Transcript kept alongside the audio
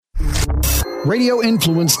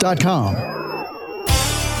RadioInfluence.com.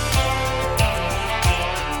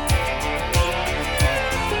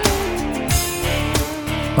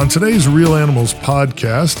 On today's Real Animals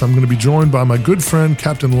podcast, I'm going to be joined by my good friend,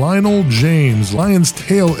 Captain Lionel James,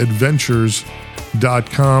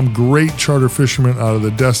 LionsTailAdventures.com. Great charter fisherman out of the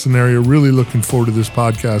Destin area. Really looking forward to this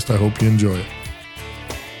podcast. I hope you enjoy it.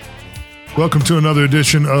 Welcome to another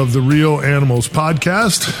edition of the Real Animals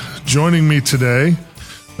podcast. Joining me today,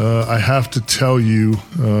 I have to tell you,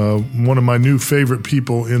 one of my new favorite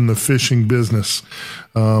people in the fishing business.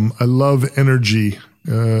 I love energy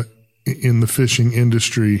in the fishing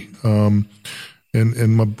industry. And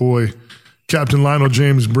my boy, Captain Lionel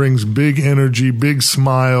James, brings big energy, big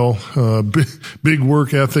smile, big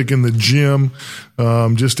work ethic in the gym.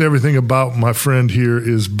 Just everything about my friend here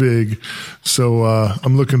is big. So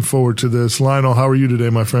I'm looking forward to this. Lionel, how are you today,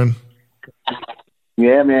 my friend?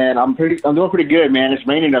 Yeah, man, I'm doing pretty good, man. It's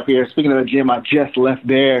raining up here. Speaking of the gym, I just left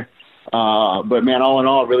there. But man, all in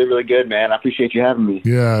all, really, really good, man. I appreciate you having me.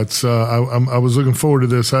 Yeah, it's I was looking forward to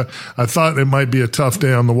this. I thought it might be a tough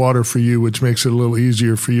day on the water for you, which makes it a little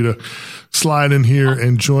easier for you to slide in here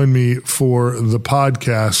and join me for the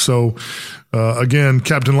podcast. So again,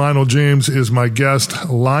 Captain Lionel James is my guest.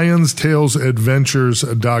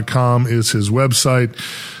 LionsTailAdventures.com is his website.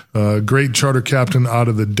 Great charter captain out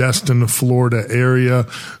of the Destin, Florida area.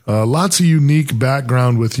 Lots of unique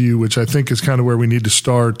background with you, which I think is kind of where we need to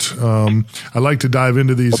start. I like to dive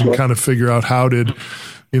into these and kind of figure out how did,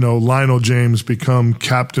 Lionel James become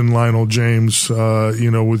Captain Lionel James,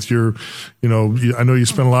 with your, I know you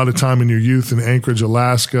spent a lot of time in your youth in Anchorage,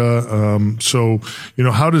 Alaska. So,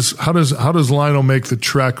 how does Lionel make the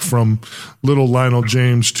trek from little Lionel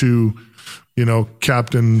James to,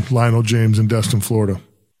 Captain Lionel James in Destin, Florida?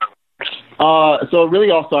 So it really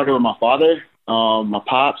all started with my father, my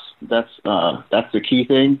pops. That's the key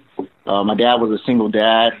thing. My dad was a single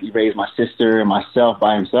dad. He raised my sister and myself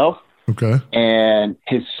by himself. Okay. And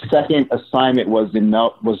his second assignment was in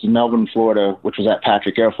Melbourne, Florida, which was at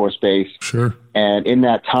Patrick Air Force Base. Sure. And in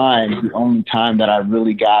that time, the only time that I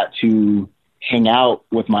really got to hang out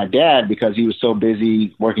with my dad, because he was so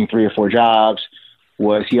busy working 3 or 4 jobs,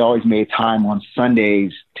 was he always made time on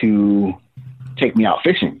Sundays to take me out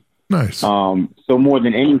fishing. Nice. So more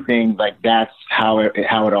than anything, like that's how it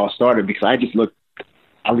all started, because I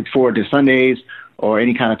looked forward to Sundays or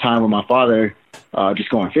any kind of time with my father, just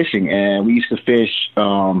going fishing. And we used to fish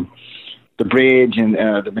the bridge and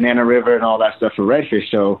the Banana River and all that stuff for redfish.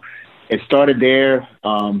 So it started there.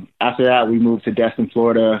 After that, we moved to Destin,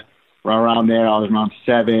 Florida. Around there, I was around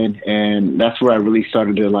 7, and that's where I really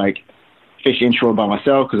started to fish inshore by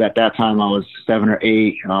myself, because at that time I was 7 or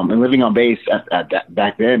 8, and living on base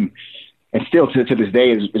back then, and still to this day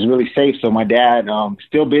is really safe. So my dad,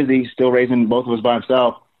 still busy, still raising both of us by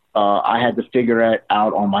himself. I had to figure it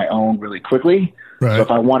out on my own really quickly. Right. So if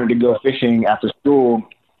I wanted to go fishing after school,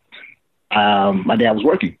 my dad was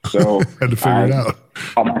working, so had to figure it out.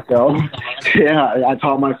 Taught myself. Yeah, I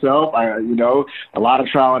taught myself. A lot of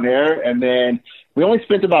trial and error, and then we only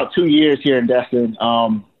spent about 2 years here in Destin.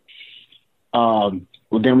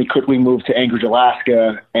 Then we quickly moved to Anchorage,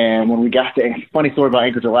 Alaska. And when we got to, funny story about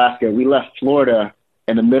Anchorage, Alaska, we left Florida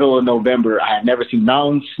in the middle of November. I had never seen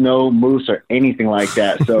mountains, snow, moose, or anything like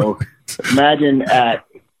that. So imagine at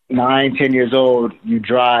 9, 10 years old, you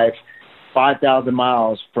drive 5,000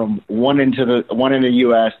 miles from one end of the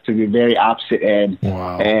U.S. to the very opposite end.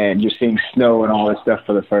 Wow. And you're seeing snow and all that stuff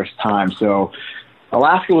for the first time. So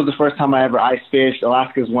Alaska was the first time I ever ice fished.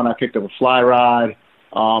 Alaska is when I picked up a fly rod.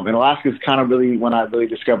 And Alaska is kind of really when I really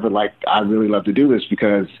discovered, I really love to do this,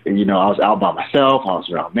 because, I was out by myself, I was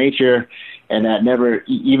around nature, and that never,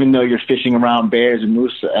 even though you're fishing around bears and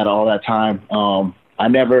moose at all that time, I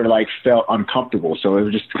never felt uncomfortable. So it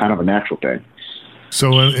was just kind of a natural thing.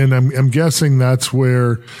 So, and I'm guessing that's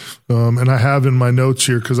where, and I have in my notes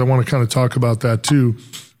here, because I want to kind of talk about that too,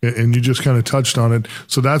 and you just kind of touched on it.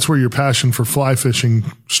 So that's where your passion for fly fishing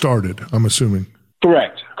started, I'm assuming.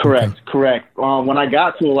 Correct. When I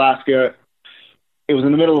got to Alaska, it was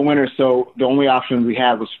in the middle of winter, so the only option we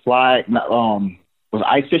had was was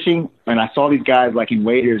ice fishing. And I saw these guys in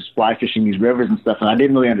waders fly fishing these rivers and stuff, and I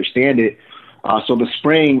didn't really understand it. So the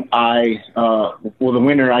spring, the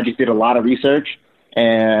winter, I just did a lot of research,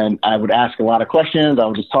 and I would ask a lot of questions. I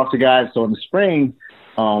would just talk to guys. So in the spring,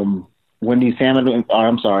 in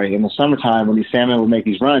the summertime, when these salmon would make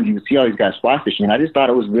these runs, you would see all these guys fly fishing. And I just thought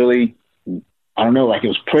it was really, it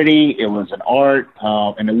was pretty, it was an art,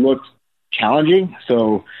 and it looked challenging.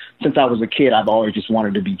 So since I was a kid, I've always just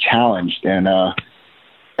wanted to be challenged. And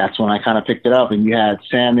that's when I kind of picked it up. And you had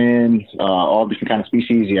salmon, all different kind of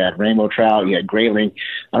species. You had rainbow trout. You had grayling.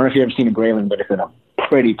 I don't know if you've ever seen a grayling, but it's a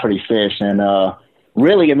pretty fish. And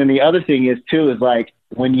really, and then the other thing is too is like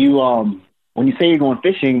when you say you're going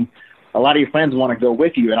fishing, a lot of your friends want to go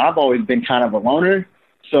with you. And I've always been kind of a loner.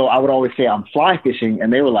 So I would always say I'm fly fishing,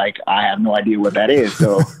 and they were like, I have no idea what that is.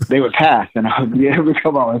 So they would pass, and I would be able to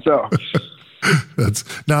come on myself.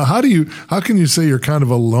 Now, how can you say you're kind of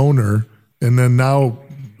a loner, and then now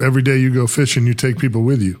every day you go fishing, you take people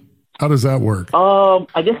with you? How does that work?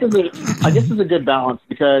 I guess it's a good balance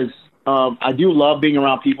because I do love being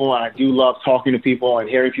around people, and I do love talking to people and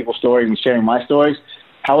hearing people's stories and sharing my stories.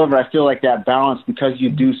 However, I feel like that balance, because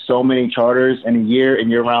you do so many charters in a year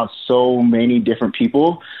and you're around so many different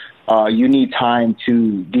people, you need time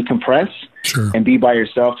to decompress and be by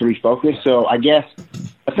yourself to refocus. So I guess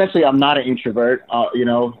essentially I'm not an introvert.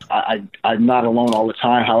 I'm not alone all the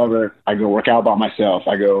time. However, I go work out by myself.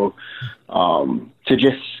 I go to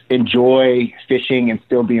just enjoy fishing and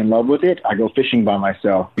still be in love with it. I go fishing by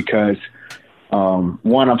myself because,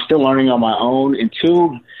 one, I'm still learning on my own, and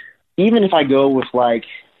two, even if I go with like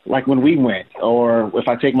when we went, or if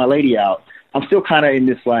I take my lady out, I'm still kind of in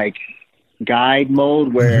this like guide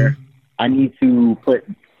mode where I need to put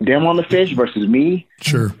them on the fish versus me.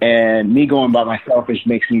 Sure. And me going by myself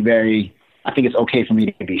makes me I think it's okay for me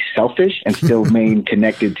to be selfish and still remain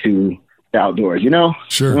connected to the outdoors,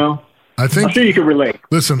 Sure. You know? I'm sure you can relate.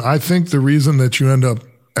 Listen, I think the reason that you end up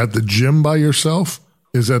at the gym by yourself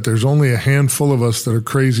is that there's only a handful of us that are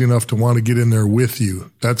crazy enough to want to get in there with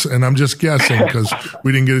you. And I'm just guessing because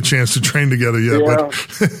we didn't get a chance to train together yet, but,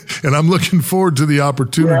 and I'm looking forward to the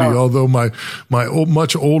opportunity, although my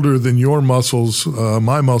much older than your muscles,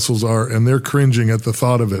 my muscles are, and they're cringing at the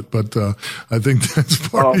thought of it. But, I think that's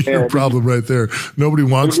part of your problem right there. Nobody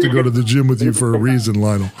wants to go to the gym with you for a reason,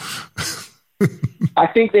 Lionel. I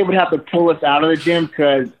think they would have to pull us out of the gym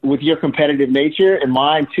because with your competitive nature and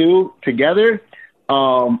mine too, together,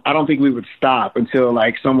 I don't think we would stop until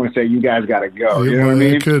like someone said, "You guys got to go." You know what I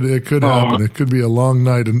mean? It could happen. It could be a long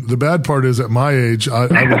night. And the bad part is, at my age,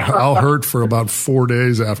 I'll hurt for about 4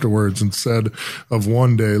 days afterwards instead of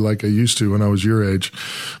one day like I used to when I was your age.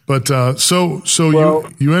 But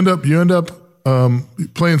you end up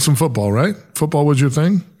playing some football, right? Football was your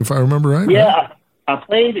thing, if I remember right. Yeah,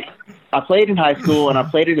 right? I played in high school, and I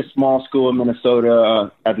played at a small school in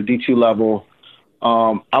Minnesota at the D2 level.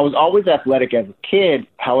 I was always athletic as a kid.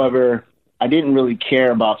 However, I didn't really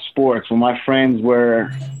care about sports. When my friends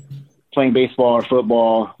were playing baseball or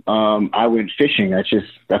football, I went fishing. That's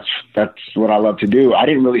what I love to do. I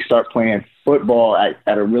didn't really start playing football at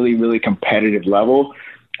a really, really competitive level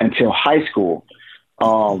until high school.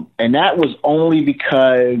 And that was only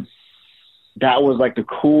because that was like the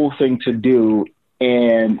cool thing to do.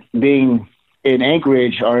 And being in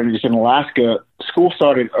Anchorage or just in Alaska, school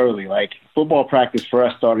started early. Like football practice for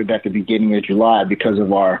us started at the beginning of July because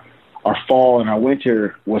of our fall and our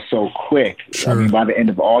winter was so quick. Sure. I mean, by the end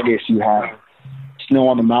of August, you have snow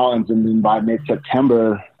on the mountains, and then by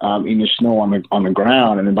mid-September, snow on the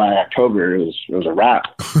ground, and then by October, it was a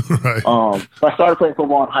wrap. Right. So I started playing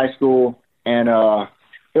football in high school, and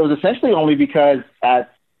it was essentially only because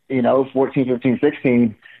at 14, 15,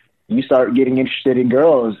 16. You start getting interested in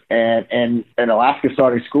girls, and Alaska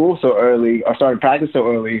started school so early, or started practice so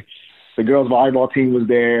early. The girls' volleyball team was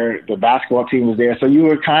there, the basketball team was there, so you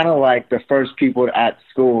were kind of like the first people at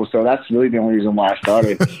school. So that's really the only reason why I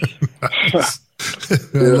started.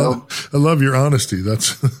 I love your honesty.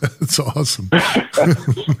 That's awesome.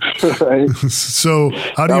 Right. So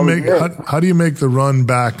how do you make the run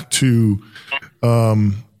back to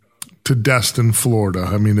Destin, Florida?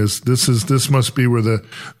 I mean, this must be where the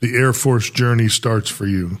Air Force journey starts for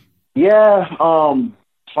you. Yeah.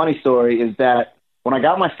 Funny story is that when I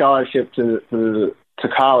got my scholarship to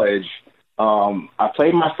college, I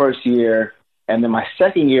played my first year, and then my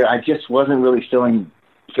second year, I just wasn't really feeling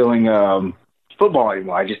football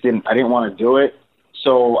anymore. I didn't want to do it.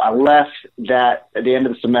 So I left that at the end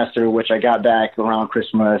of the semester, which I got back around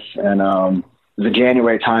Christmas and the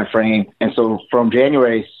January time frame. And so from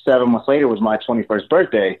January, 7 months later was my 21st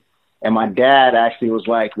birthday. And my dad actually was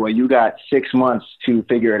like, well, you got 6 months to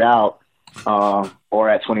figure it out. Or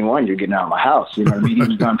at 21, you're getting out of my house. You know what I mean? He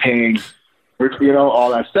was done paying, all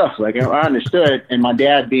that stuff. Like, I understood. And my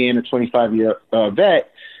dad being a 25-year vet,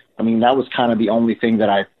 I mean, that was kind of the only thing that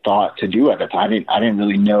I thought to do at the time. I didn't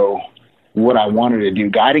really know what I wanted to do.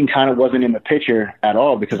 Guiding kind of wasn't in the picture at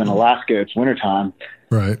all because in Alaska, it's wintertime.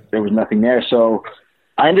 Right. There was nothing there. So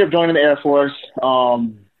I ended up joining the Air Force.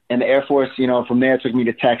 And the Air Force, from there took me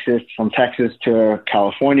to Texas, from Texas to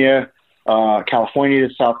California, California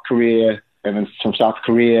to South Korea, and then from South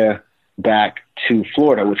Korea back to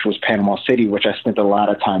Florida, which was Panama City, which I spent a lot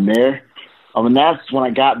of time there. And that's when I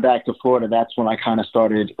got back to Florida. That's when I kind of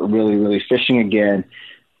started really, really fishing again.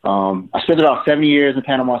 I spent about 7 years in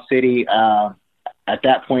Panama City. At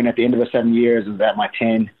that point, at the end of the 7 years, I was at my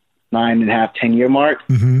 10-year mark,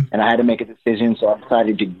 and I had to make a decision. So I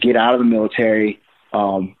decided to get out of the military.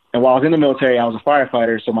 And while I was in the military, I was a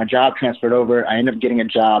firefighter. So my job transferred over. I ended up getting a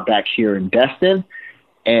job back here in Destin.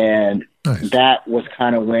 And that was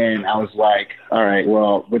kind of when I was like, all right,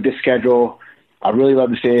 well, with this schedule, I really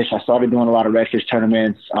love to fish. I started doing a lot of redfish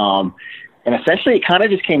tournaments. And essentially it kind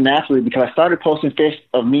of just came naturally because I started posting fish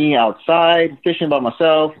of me outside, fishing by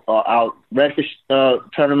myself, out redfish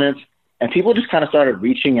tournaments. And people just kind of started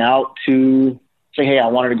reaching out to say, hey, I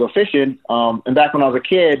wanted to go fishing. And back when I was a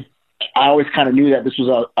kid, I always kind of knew that this was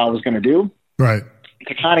what I was going to do. Right.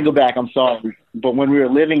 To kind of go back, I'm sorry, but when we were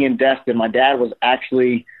living in Destin, my dad was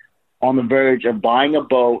actually on the verge of buying a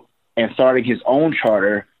boat and starting his own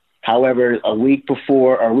charter. However, a week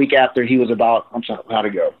before or a week after he was about, I'm sorry, how to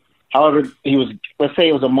go. However, let's say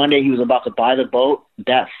it was a Monday, he was about to buy the boat.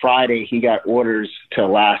 That Friday, he got orders to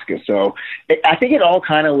Alaska. So I think it all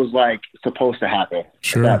kind of was like supposed to happen.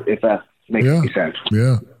 Sure. If that makes any sense.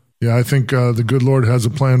 Yeah. Yeah. I think the good Lord has a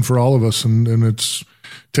plan for all of us, and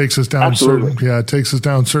takes us down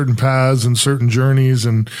certain paths and certain journeys.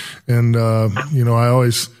 And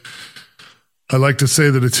I like to say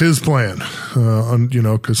that it's his plan,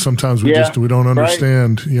 cause sometimes we don't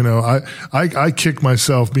understand, right. I kick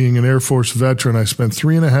myself being an Air Force veteran. I spent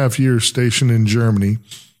 3.5 years stationed in Germany,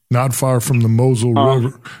 not far from the Mosel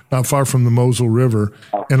River.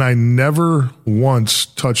 And I never once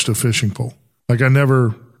touched a fishing pole. Like I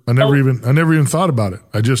never even thought about it.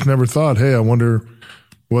 I just never thought, hey, I wonder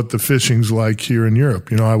what the fishing's like here in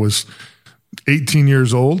Europe. I was 18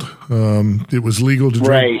 years old. It was legal to drink.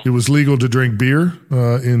 Right. It was legal to drink beer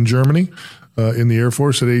in Germany in the Air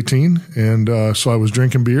Force at 18, and so I was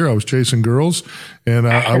drinking beer. I was chasing girls, and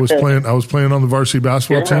I was playing on the varsity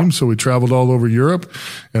basketball team. So we traveled all over Europe,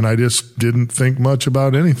 and I just didn't think much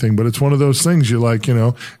about anything. But it's one of those things you like,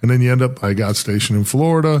 and then you end up. I got stationed in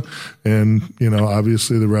Florida, and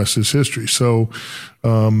obviously the rest is history. So.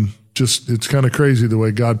 Just it's kind of crazy the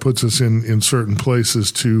way God puts us in certain places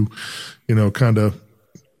to, kind of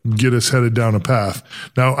get us headed down a path.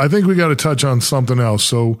 Now, I think we got to touch on something else.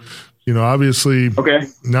 So, obviously,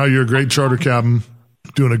 now you're a great charter captain,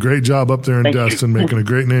 doing a great job up there in Destin, making a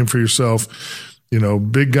great name for yourself.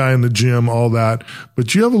 Big guy in the gym, all that.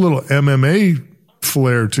 But you have a little MMA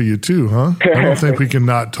flair to you too, huh? I don't think we can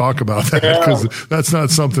not talk about that because that's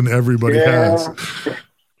not something everybody has.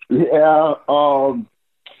 Yeah.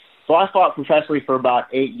 So I fought professionally for about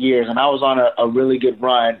 8 years, and I was on a really good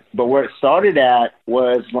run. But where it started at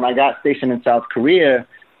was when I got stationed in South Korea,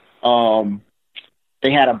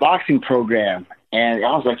 they had a boxing program. And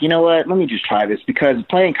I was like, you know what, let me just try this. Because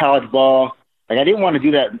playing college ball, I didn't want to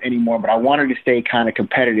do that anymore, but I wanted to stay kind of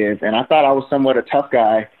competitive. And I thought I was somewhat a tough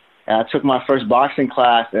guy. And I took my first boxing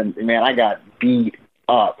class, and, man, I got beat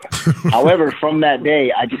up. However, from that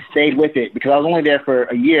day, I just stayed with it because I was only there for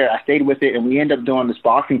a year. I stayed with it, and we ended up doing this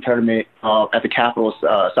boxing tournament at the capital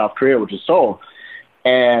of South Korea, which is Seoul.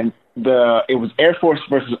 And it was Air Force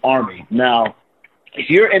versus Army. Now, if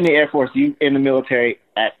you're in the Air Force, you in the military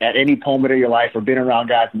at any moment of your life or been around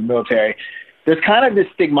guys in the military, there's kind of this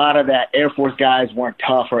stigmata that Air Force guys weren't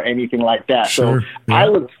tough or anything like that. Sure. So I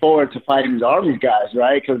looked forward to fighting the Army guys,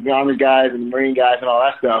 right? Because the Army guys and the Marine guys and all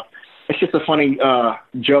that stuff, it's just a funny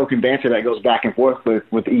joke and banter that goes back and forth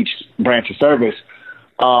with each branch of service.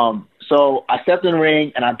 So I stepped in the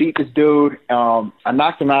ring and I beat this dude. I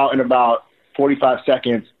knocked him out in about 45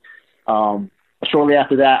 seconds. Shortly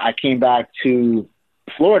after that, I came back to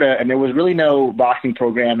Florida, and there was really no boxing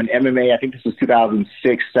program in MMA. I think this was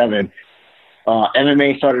 2006-07.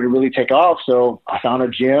 MMA started to really take off, so I found a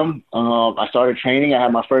gym. I started training. I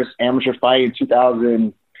had my first amateur fight in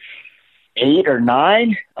 2008 or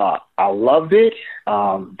 9. I loved it.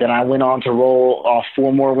 Then I went on to roll off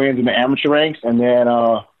 4 more wins in the amateur ranks, and then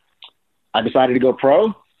I decided to go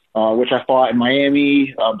pro, which I fought in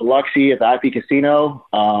Miami, Biloxi at the IP Casino.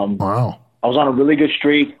 Wow. I was on a really good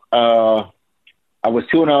streak. I was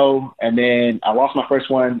 2-0, and then I lost my first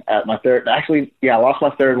one at my third. Actually, I lost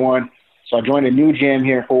my third one. So I joined a new gym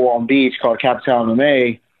here in Fort Walton Beach called Capital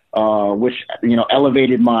MMA, which,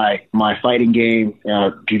 elevated my fighting game,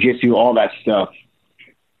 jiu-jitsu, all that stuff.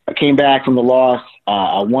 I came back from the loss.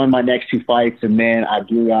 I won my next 2 fights, and then I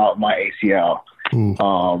blew out my ACL.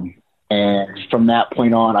 And from that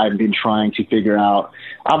point on, I've been trying to figure out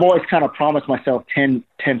 – I've always kind of promised myself 10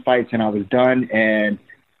 fights, and I was done. And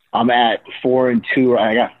I'm at 4-2.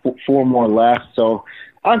 I got four more left. So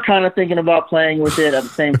I'm kind of thinking about playing with it. At the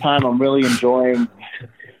same time, I'm really enjoying.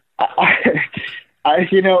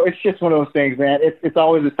 It's just one of those things, man. It's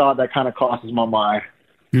always a thought that kind of crosses my mind.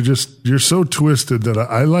 You're so twisted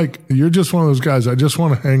that you're just one of those guys I just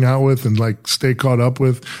want to hang out with and like stay caught up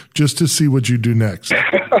with just to see what you do next.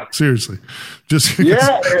 Seriously. Just I'm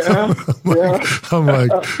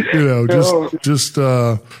like,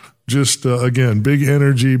 again, big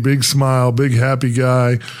energy, big smile, big happy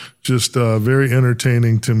guy, just very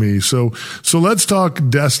entertaining to me. So let's talk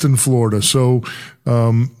Destin, Florida. So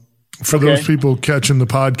for those people catching the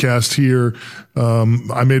podcast here,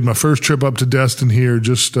 I made my first trip up to Destin here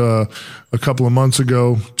just a couple of months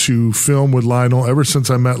ago to film with Lionel. Ever since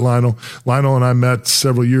I met Lionel and I met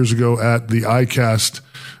several years ago at the ICAST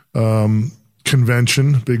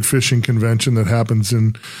convention, big fishing convention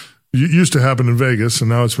that used to happen in Vegas, and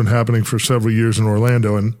now it's been happening for several years in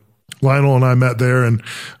Orlando. And Lionel and I met there, and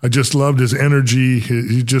I just loved his energy.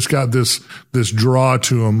 He just got this draw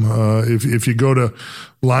to him. If you go to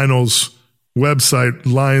Lionel's website,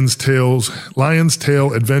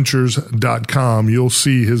 lionstailadventures.com, you'll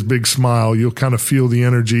see his big smile. You'll kind of feel the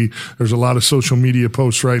energy. There's a lot of social media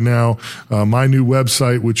posts right now. My new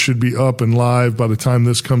website, which should be up and live by the time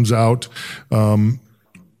this comes out,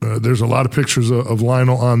 there's a lot of pictures of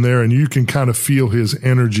Lionel on there, and you can kind of feel his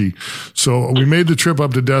energy. So we made the trip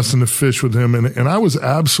up to Destin to fish with him, and I was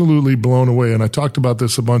absolutely blown away. And I talked about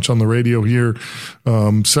this a bunch on the radio here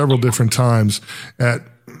several different times at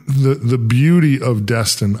the beauty of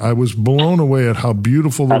Destin. I was blown away at how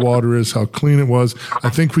beautiful the water is, how clean it was. I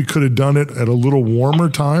think we could have done it at a little warmer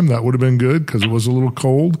time. That would have been good because it was a little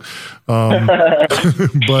cold. But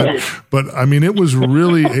I mean, it was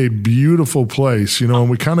really a beautiful place, and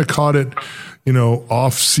we kind of caught it,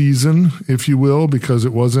 off season, if you will, because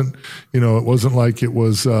it wasn't like it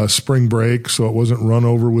was spring break. So it wasn't run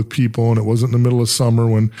over with people, and it wasn't in the middle of summer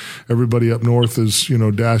when everybody up north is,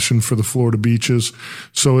 dashing for the Florida beaches.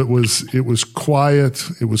 So it was quiet.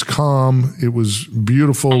 It was calm. It was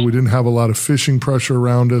beautiful. We didn't have a lot of fishing pressure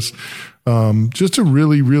around us. Just a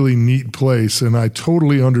really, really neat place. And I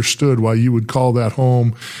totally understood why you would call that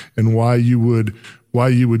home and why you would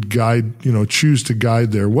guide, choose to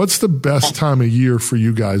guide there. What's the best time of year for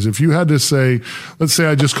you guys? If you had to say, let's say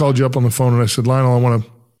I just called you up on the phone and I said, Lionel, I want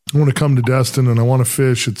to come to Destin and I want to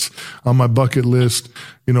fish. It's on my bucket list.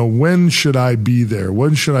 When should I be there?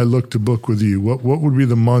 When should I look to book with you? What would be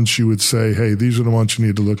the months you would say, hey, these are the months you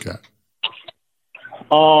need to look at?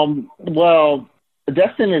 Well,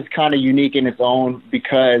 Destin is kind of unique in its own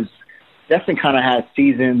because Destin kind of has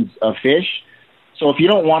seasons of fish. So if you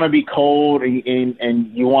don't want to be cold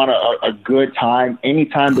and you want a good time,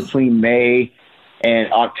 anytime between May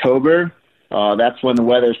and October, that's when the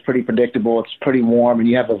weather is pretty predictable. It's pretty warm, and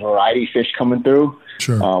you have a variety of fish coming through.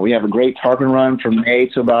 Sure. We have a great tarpon run from May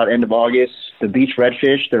to about end of August. The beach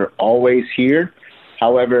redfish, they're always here.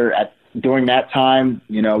 However, during that time,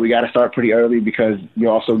 we got to start pretty early because you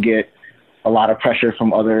also get a lot of pressure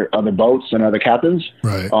from other boats and other captains.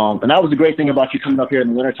 Right. And that was the great thing about you coming up here in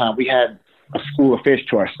the wintertime. We had a school of fish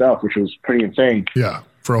to ourselves, which was pretty insane. Yeah,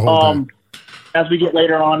 for a whole day. As we get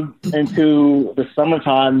later on into the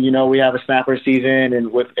summertime, we have a snapper season,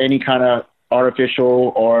 and with any kind of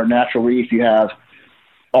artificial or natural reef, you have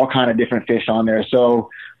all kind of different fish on there. So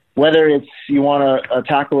whether it's you want to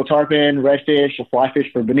tackle a tarpon, redfish, a fly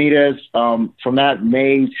fish for bonitas, from that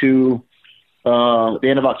May to the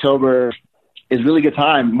end of October is really good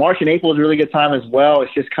time. March and April is a really good time as well.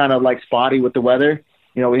 It's just kind of like spotty with the weather.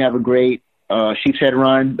 We have a great sheep's head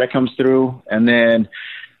run that comes through. And then,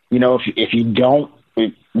 if you don't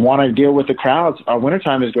want to deal with the crowds, our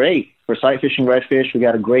wintertime is great. For sight fishing redfish, we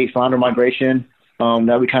got a great flounder migration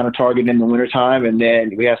that we kind of target in the wintertime. And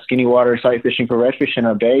then we have skinny water sight fishing for redfish in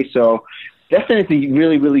our bay. So definitely a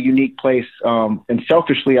really, really unique place. And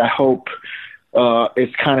selfishly, I hope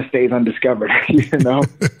it kind of stays undiscovered, I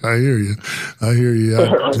hear you.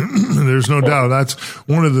 Yeah. There's no doubt. That's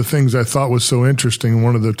one of the things I thought was so interesting.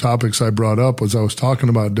 One of the topics I brought up was I was talking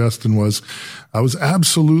about Destin I was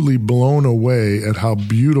absolutely blown away at how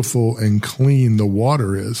beautiful and clean the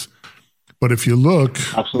water is. But if you look,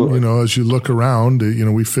 absolutely, as you look around,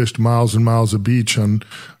 we fished miles and miles of beach on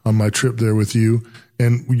my trip there with you,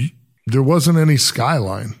 and there wasn't any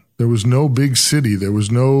skyline. There was no big city. There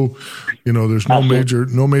was no, there's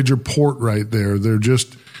no major port right there. They're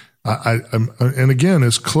just, and again,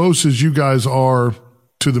 as close as you guys are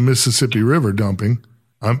to the Mississippi River dumping,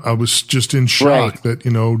 I was just in shock that,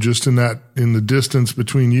 just in the distance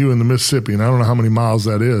between you and the Mississippi, and I don't know how many miles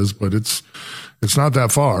that is, but it's not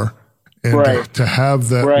that far. And to have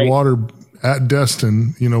that water at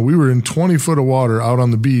Destin, you know, we were in 20 foot of water out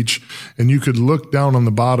on the beach, and you could look down on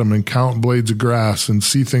the bottom and count blades of grass and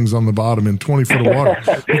see things on the bottom in 20 foot of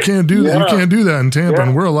water. You can't do that. You can't do that in Tampa,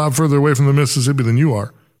 and we're a lot further away from the Mississippi than you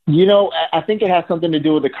are. You know, I think it has something to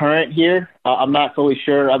do with the current here. I'm not fully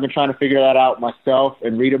sure. I've been trying to figure that out myself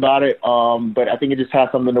and read about it. But I think it just has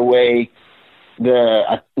something to way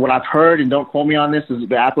what I've heard, and don't quote me on this, is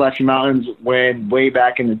the Appalachian Mountains went way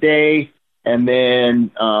back in the day, and then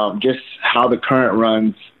just how the current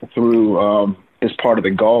runs through this part of the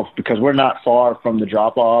Gulf, because we're not far from the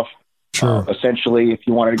drop-off. Sure. Essentially, if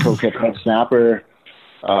you wanted to go catch red snapper,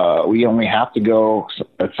 we only have to go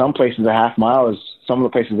at some places a half mile is some of the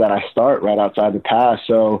places that I start right outside the pass.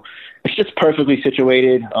 So it's just perfectly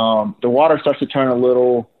situated. The water starts to turn a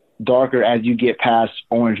little darker as you get past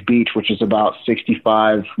Orange Beach, which is about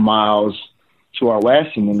 65 miles to our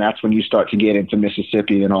west. And then that's when you start to get into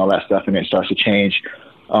Mississippi and all that stuff, and it starts to change.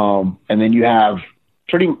 And then you have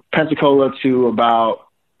Pensacola to about,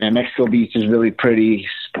 and Mexico Beach is really pretty.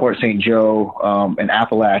 Port St. Joe and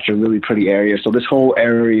Appalachia are really pretty areas. So this whole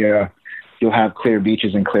area, you'll have clear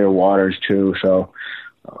beaches and clear waters too. So,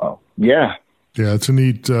 yeah. Yeah, it's a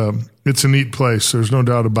neat place. There's no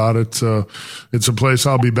doubt about it. It's a place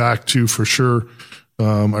I'll be back to for sure.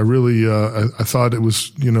 I thought it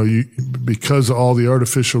was, you know, because of all the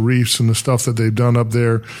artificial reefs and the stuff that they've done up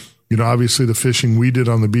there, you know, obviously the fishing we did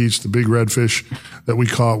on the beach, the big redfish that we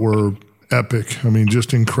caught were epic. I mean,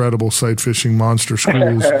 just incredible sight fishing, monster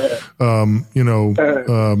schools, pompano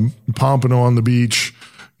on the beach,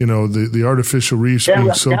 you know, the artificial reefs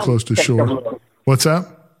being so close to shore. What's that?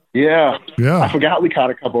 Yeah. Yeah. I forgot we caught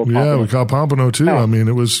a couple of pompano. Yeah, we caught pompano too. I mean,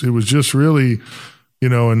 it was just really, you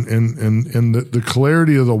know, and the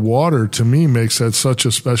clarity of the water to me makes that such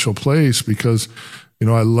a special place, because, you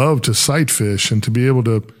know, I love to sight fish, and to be able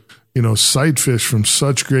to, you know, sight fish from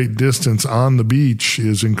such great distance on the beach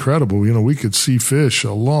is incredible. You know, we could see fish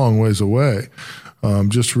a long ways away.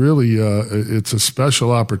 Just really, it's a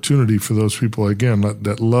special opportunity for those people, again,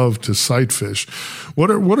 that love to sight fish. What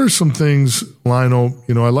are some things, Lionel,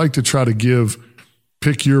 you know, I like to try to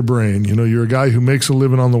pick your brain. You know, you're a guy who makes a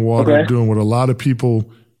living on the water, doing what a lot of people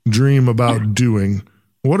dream about doing.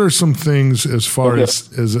 What are some things as far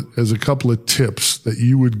as a couple of tips that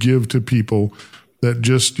you would give to people that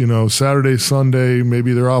just, you know, Saturday, Sunday,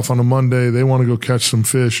 maybe they're off on a Monday, they want to go catch some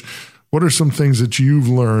fish? What are some things that you've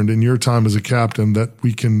learned in your time as a captain that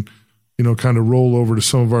we can, you know, kind of roll over to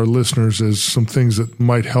some of our listeners as some things that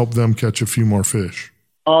might help them catch a few more fish?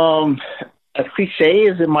 As cliche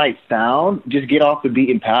as it might sound, just get off the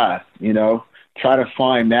beaten path, you know, try to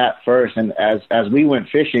find that first. And as we went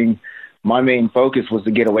fishing, my main focus was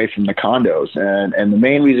to get away from the condos. And the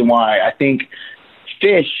main reason why I think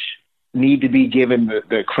fish need to be given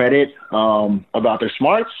the credit about their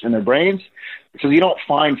smarts and their brains, because you don't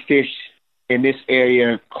find fish in this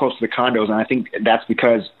area close to the condos. And I think that's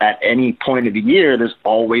because at any point of the year, there's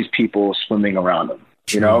always people swimming around them,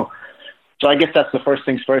 you know? So I guess that's the first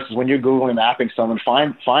things first, is when you're Googling mapping someone,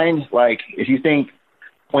 find like, if you think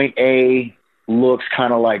point A looks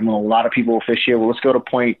kind of like, well, a lot of people will fish here, well, let's go to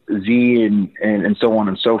point Z and so on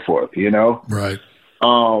and so forth, you know? Right.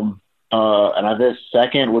 And I guess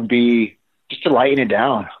second would be just to lighten it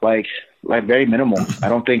down, like very minimal. I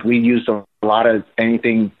don't think we used a lot of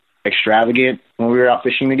anything extravagant when we were out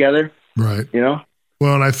fishing together. Right. You know?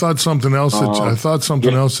 Well, and I thought something else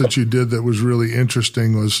that you did that was really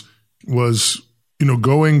interesting was, you know,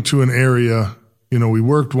 going to an area, you know, we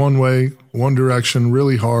worked one way, one direction,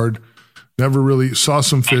 really hard, never really saw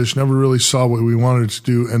some fish, never really saw what we wanted to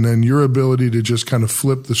do. And then your ability to just kind of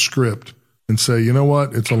flip the script and say, you know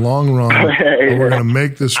what, it's a long run, but we're going to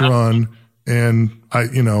make this run. And I,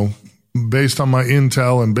 you know, based on my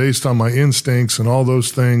intel and based on my instincts and all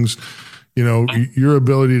those things, you know, your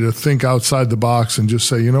ability to think outside the box and just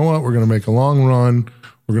say, you know what, we're going to make a long run.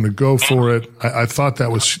 We're going to go for it. I thought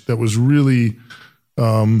that was really,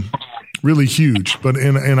 really huge. But,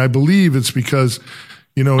 and I believe it's because,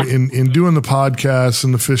 you know, in doing the podcasts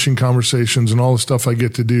and the fishing conversations and all the stuff I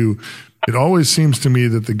get to do, it always seems to me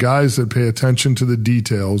that the guys that pay attention to the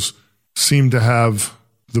details seem to have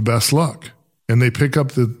the best luck. And they pick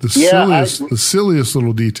up the silliest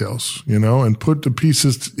little details, you know, and put the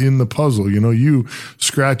pieces in the puzzle. You know, you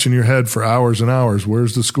scratching your head for hours and hours.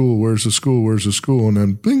 Where's the school? Where's the school? Where's the school? And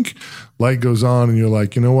then blink, light goes on and you're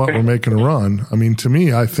like, you know what? We're making a run. I mean, to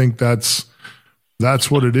me, I think that's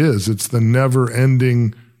what it is. It's the never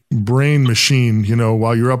ending brain machine,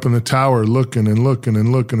 while you're up in the tower looking and looking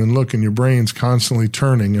and looking and looking, your brain's constantly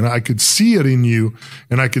turning. And I could see it in you,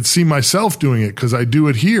 and I could see myself doing it because I do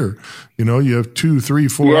it here. You have 2, 3,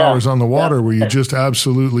 4 hours on the water where you're just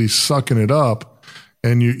absolutely sucking it up.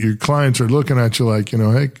 And your clients are looking at you like,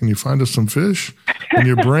 hey, can you find us some fish? And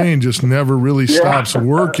your brain just never really stops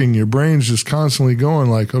working. Your brain's just constantly going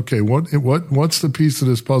like, okay, what's the piece of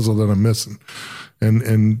this puzzle that I'm missing?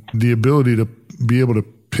 And the ability to be able to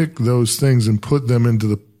pick those things and put them into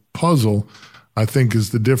the puzzle, I think, is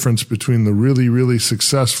the difference between the really, really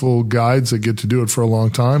successful guides that get to do it for a long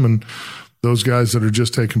time and those guys that are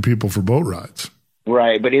just taking people for boat rides.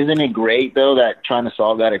 Right. But isn't it great, though, that trying to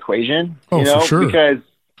solve that equation? Oh, for sure. Because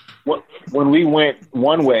when we went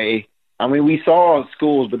one way, I mean, we saw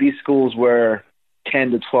schools, but these schools were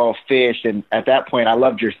 10 to 12 fish. And at that point, I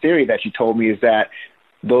loved your theory that you told me is that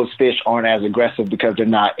those fish aren't as aggressive because they're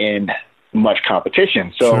not in much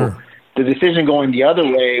competition. So the decision going the other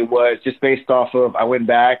way was just based off of, I went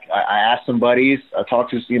back, I asked some buddies, I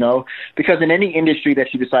talked to, because in any industry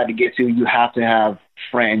that you decide to get to, you have to have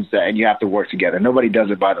friends and you have to work together. Nobody does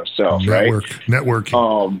it by themselves, right?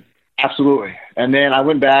 Networking. Absolutely. And then I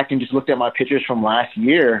went back and just looked at my pictures from last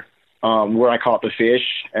year where I caught the fish,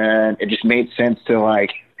 and it just made sense to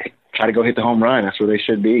try to go hit the home run. That's where they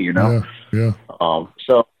should be, Yeah.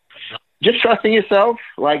 So just trusting yourself,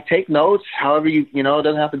 take notes, however it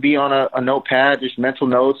doesn't have to be on a notepad, just mental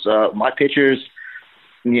notes. My pictures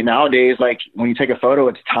nowadays, when you take a photo,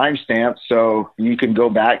 it's time stamped, so you can go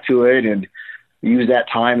back to it and use that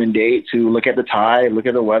time and date to look at the tide, look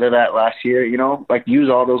at the weather that last year, use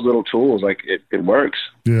all those little tools. It works.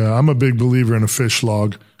 Yeah, I'm a big believer in a fish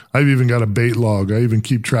log. I've even got a bait log. I even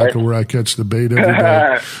keep track of where I catch the bait every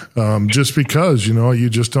day. Just because, you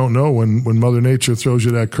just don't know when Mother Nature throws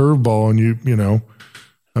you that curveball and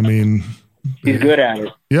he's good at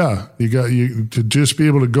it. Yeah. You to just be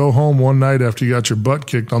able to go home one night after you got your butt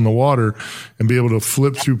kicked on the water and be able to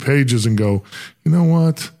flip through pages and go, you know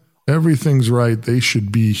what? Everything's right. They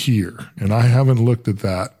should be here. And I haven't looked at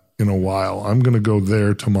that in a while. I'm going to go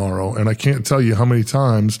there tomorrow. And I can't tell you how many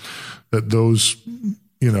times that those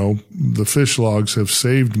the fish logs have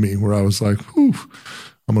saved me where I was like, whew,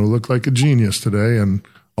 I'm going to look like a genius today. And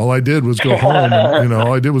all I did was go home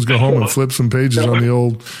and flip some pages on the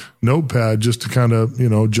old notepad just to kind of,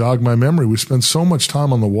 jog my memory. We spend so much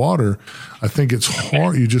time on the water. I think it's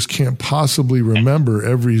hard. You just can't possibly remember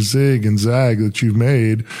every zig and zag that you've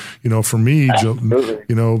made. For me,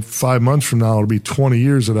 5 months from now, it'll be 20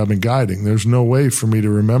 years that I've been guiding. There's no way for me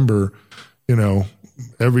to remember,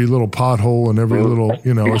 every little pothole and every little,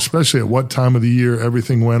 especially at what time of the year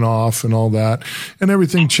everything went off and all that. And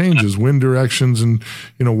everything changes, wind directions and,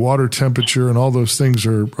 water temperature and all those things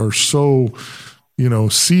are so,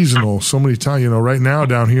 seasonal. So many times, right now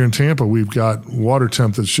down here in Tampa, we've got water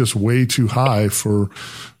temp that's just way too high for,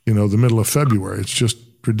 the middle of February. It's just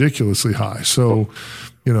ridiculously high. So,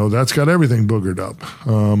 that's got everything boogered up.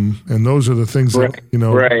 And those are the things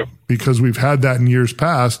that, because we've had that in years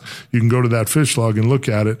past, you can go to that fish log and look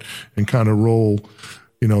at it and kind of roll,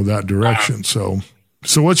 that direction. So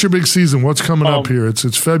what's your big season? What's coming up here?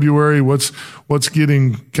 It's February. What's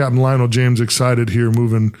getting Captain Lionel James excited here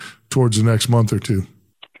moving towards the next month or two?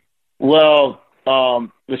 Well,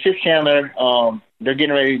 the ship chandler, they're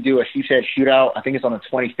getting ready to do a sheepshead shootout. I think it's on the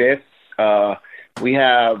 25th. We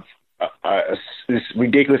have this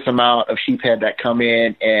ridiculous amount of sheephead that come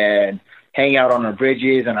in and hang out on our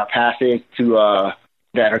bridges and our passes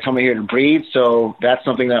that are coming here to breed. So that's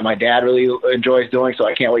something that my dad really enjoys doing. So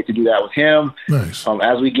I can't wait to do that with him. Nice.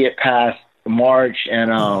 As we get past March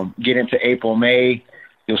and get into April, May,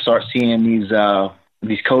 you'll start seeing these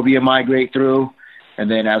cobia migrate through. And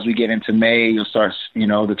then as we get into May, you'll start,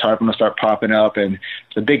 the tarpon will start popping up. And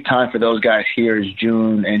the big time for those guys here is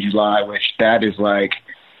June and July, which that is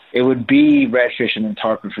it would be redfishing and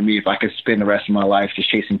tarpon for me if I could spend the rest of my life just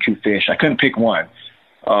chasing two fish. I couldn't pick one.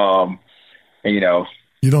 You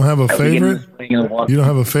don't have a favorite? You don't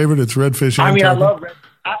have a favorite? It's redfish and tarpon?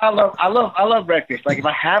 I love redfish. If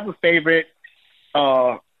I have a favorite,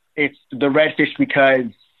 it's the redfish because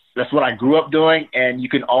that's what I grew up doing, and you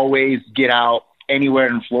can always get out anywhere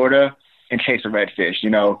in Florida and chase a redfish.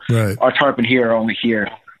 Right. Our tarpon here are only here,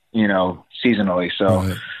 seasonally.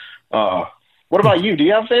 So, right. What about you? Do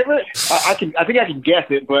you have a favorite? I think I can guess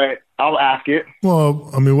it, but I'll ask it. Well,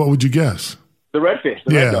 what would you guess? The redfish.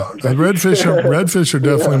 Redfish are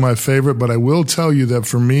definitely my favorite, but I will tell you that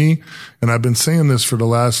for me, and I've been saying this for the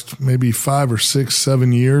last maybe 5 or 6,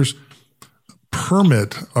 7 years,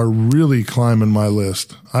 permit are really climbing my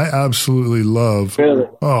list. I absolutely love. Really?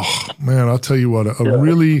 Oh man, I'll tell you what, a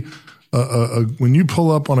really when you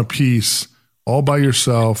pull up on a piece all by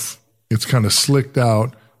yourself, it's kind of slicked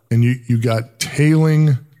out, and you got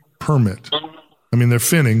tailing permit. I mean, they're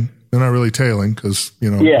finning. They're not really tailing because,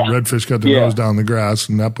 redfish got their nose down the grass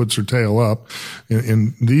and that puts their tail up.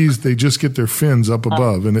 And these, they just get their fins up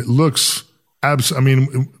above, and it looks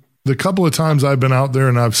the couple of times I've been out there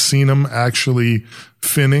and I've seen them actually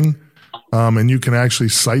finning, and you can actually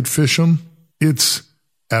sight fish them, it's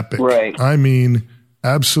epic. Right. I mean,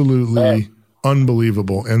 absolutely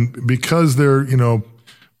unbelievable. And because they're,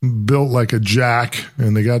 built like a jack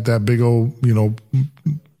and they got that big old,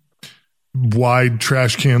 wide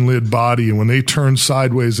trash can lid body, and when they turn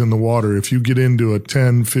sideways in the water, if you get into a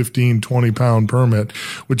 10, 15, 20 pound permit,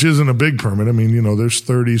 which isn't a big permit, I mean, there's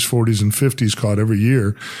 30s, 40s, and 50s caught every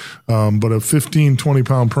year, but a 15, 20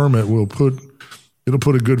 pound permit it'll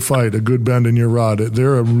put a good fight, a good bend in your rod.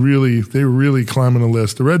 They're really climbing the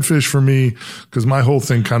list. The redfish for me, because my whole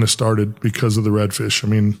thing kind of started because of the redfish. I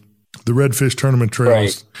mean, the redfish tournament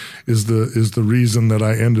trails is the reason that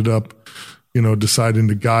I ended up deciding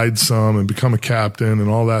to guide some and become a captain, and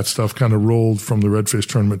all that stuff kind of rolled from the redfish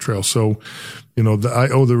tournament trail. So, I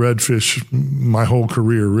owe the redfish my whole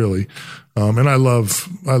career, really. And I love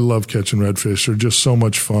catching redfish. They're just so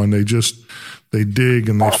much fun. They dig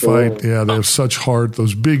and they fight. Yeah, they have such heart.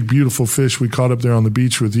 Those big, beautiful fish we caught up there on the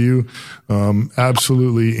beach with you,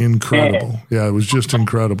 absolutely incredible. Yeah, it was just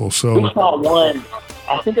incredible. So we caught one.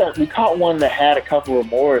 I think we caught one that had a couple of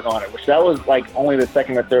moors on it, which that was like only the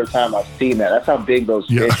second or third time I've seen that. That's how big those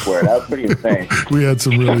fish were. That was pretty insane. We had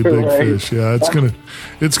some really big fish. Yeah,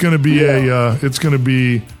 it's gonna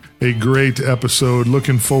be a great episode.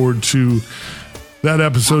 Looking forward to that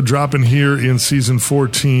episode dropping here in season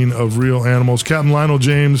 14 of Reel Animals. Captain Lionel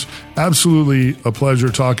James, absolutely a pleasure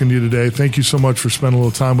talking to you today. Thank you so much for spending a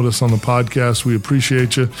little time with us on the podcast. We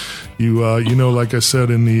appreciate you. Like I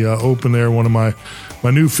said in the open there, one of my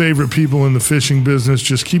new favorite people in the fishing business.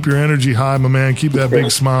 Just keep your energy high, my man. Keep that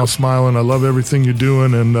big smile smiling. I love everything you're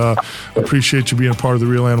doing, and appreciate you being a part of the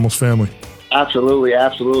Reel Animals family. Absolutely.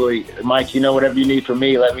 Mike, whatever you need from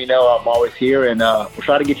me, let me know. I'm always here, and we'll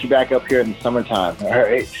try to get you back up here in the summertime. All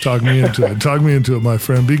right? Talk me into it, my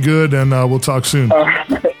friend. Be good, and we'll talk soon.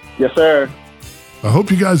 Yes, sir. I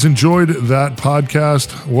hope you guys enjoyed that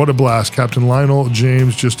podcast. What a blast. Captain Lionel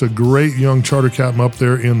James, just a great young charter captain up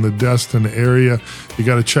there in the Destin area. You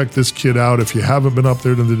got to check this kid out. If you haven't been up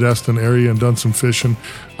there to the Destin area and done some fishing,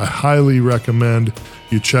 I highly recommend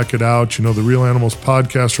you check it out. The Reel Animals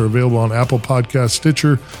podcasts are available on Apple Podcasts,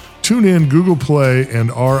 Stitcher, TuneIn, Google Play,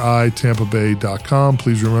 and RITampaBay.com.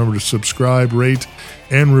 Please remember to subscribe, rate,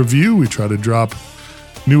 and review. We try to drop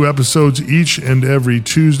new episodes each and every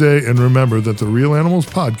Tuesday. And remember that the Reel Animals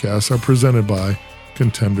podcasts are presented by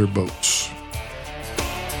Contender Boats.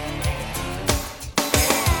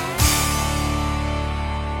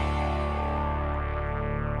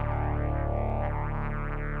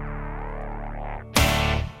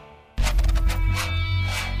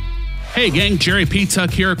 Hey gang, Jerry P.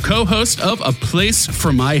 Tuck here, co-host of A Place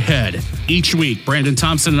for My Head. Each week, Brandon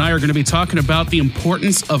Thompson and I are going to be talking about the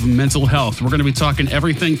importance of mental health. We're going to be talking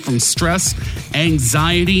everything from stress,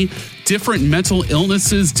 anxiety, different mental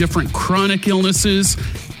illnesses, different chronic illnesses,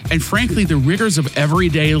 and frankly, the rigors of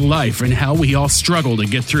everyday life and how we all struggle to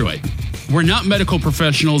get through it. We're not medical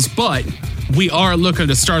professionals, but we are looking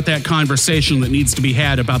to start that conversation that needs to be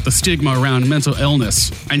had about the stigma around mental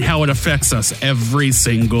illness and how it affects us every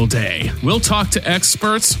single day. We'll talk to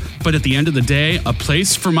experts, but at the end of the day, A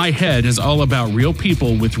Place for My Head is all about real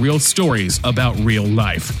people with real stories about real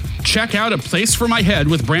life. Check out A Place for My Head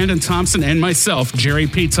with Brandon Thompson and myself, Jerry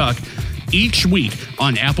P. Tuck, each week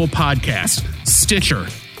on Apple Podcasts, Stitcher,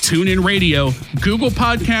 TuneIn Radio, Google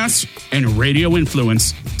Podcasts, and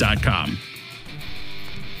RadioInfluence.com.